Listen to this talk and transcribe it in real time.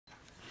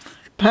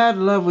Pat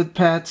Love with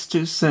Pat's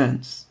 2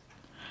 cents.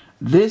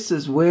 This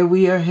is where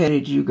we are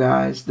headed, you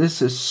guys.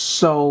 This is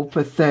so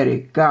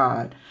pathetic.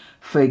 God,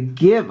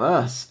 forgive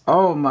us.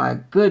 Oh my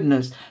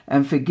goodness.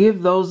 And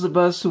forgive those of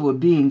us who are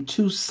being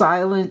too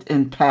silent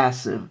and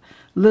passive.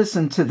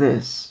 Listen to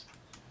this.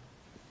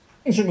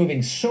 Things are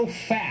moving so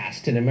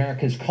fast in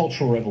America's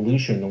cultural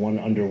revolution, the one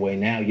underway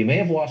now, you may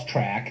have lost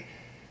track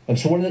of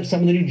some of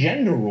the new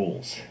gender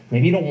rules.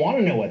 Maybe you don't want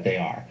to know what they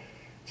are.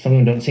 Some of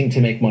them don't seem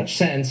to make much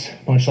sense,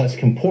 much less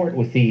comport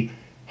with the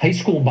high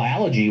school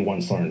biology you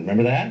once learned.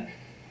 Remember that?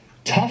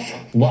 Tough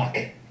luck.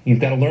 You've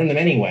got to learn them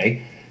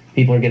anyway.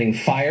 People are getting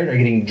fired or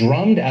getting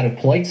drummed out of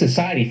polite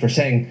society for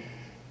saying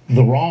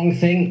the wrong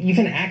thing,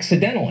 even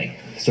accidentally.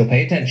 So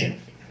pay attention.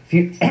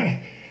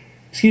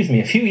 Excuse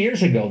me, a few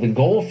years ago, the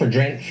goal for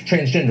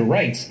transgender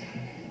rights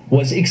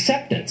was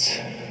acceptance.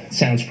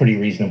 Sounds pretty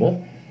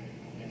reasonable.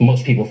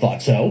 Most people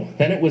thought so.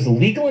 Then it was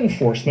legal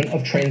enforcement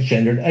of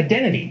transgendered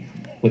identity,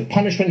 with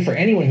punishment for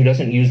anyone who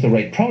doesn't use the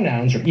right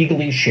pronouns or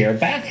eagerly share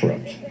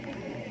bathrooms.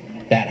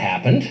 That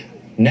happened.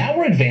 Now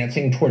we're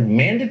advancing toward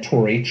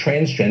mandatory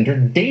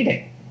transgender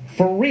dating.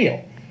 For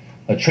real.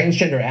 A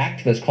transgender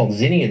activist called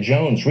Zinnia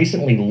Jones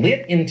recently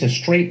lit into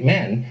straight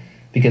men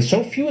because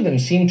so few of them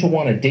seem to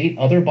want to date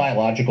other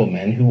biological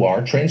men who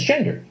are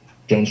transgendered.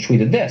 Jones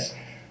tweeted this: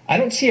 "I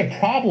don't see a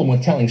problem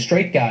with telling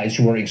straight guys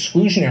who are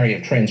exclusionary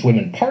of trans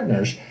women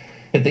partners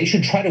that they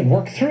should try to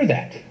work through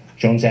that."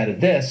 Jones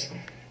added this: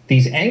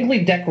 "These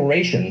angly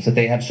declarations that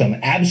they have some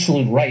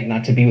absolute right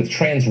not to be with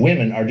trans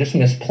women are just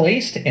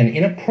misplaced and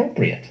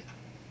inappropriate.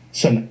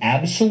 Some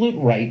absolute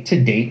right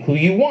to date who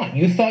you want.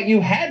 You thought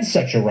you had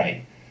such a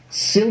right.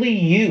 Silly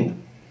you.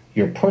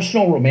 Your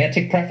personal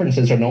romantic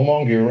preferences are no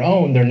longer your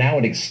own. They're now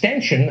an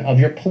extension of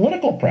your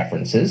political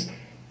preferences,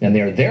 and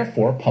they are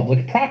therefore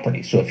public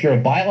property. So if you're a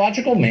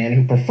biological man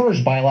who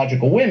prefers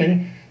biological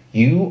women,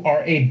 you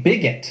are a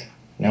bigot.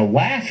 Now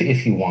laugh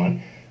if you want,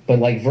 but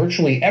like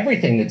virtually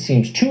everything that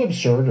seems too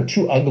absurd or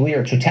too ugly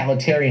or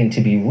totalitarian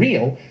to be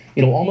real,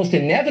 it'll almost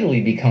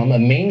inevitably become a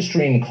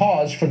mainstream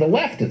cause for the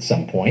left at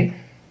some point.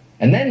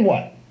 And then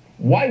what?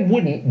 Why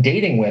wouldn't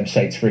dating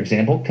websites, for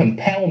example,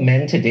 compel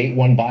men to date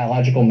one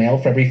biological male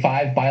for every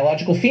 5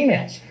 biological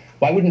females?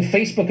 Why wouldn't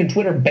Facebook and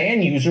Twitter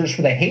ban users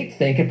for the hate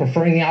think of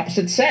preferring the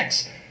opposite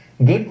sex?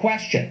 Good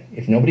question.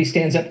 If nobody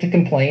stands up to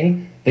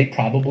complain, they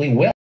probably will.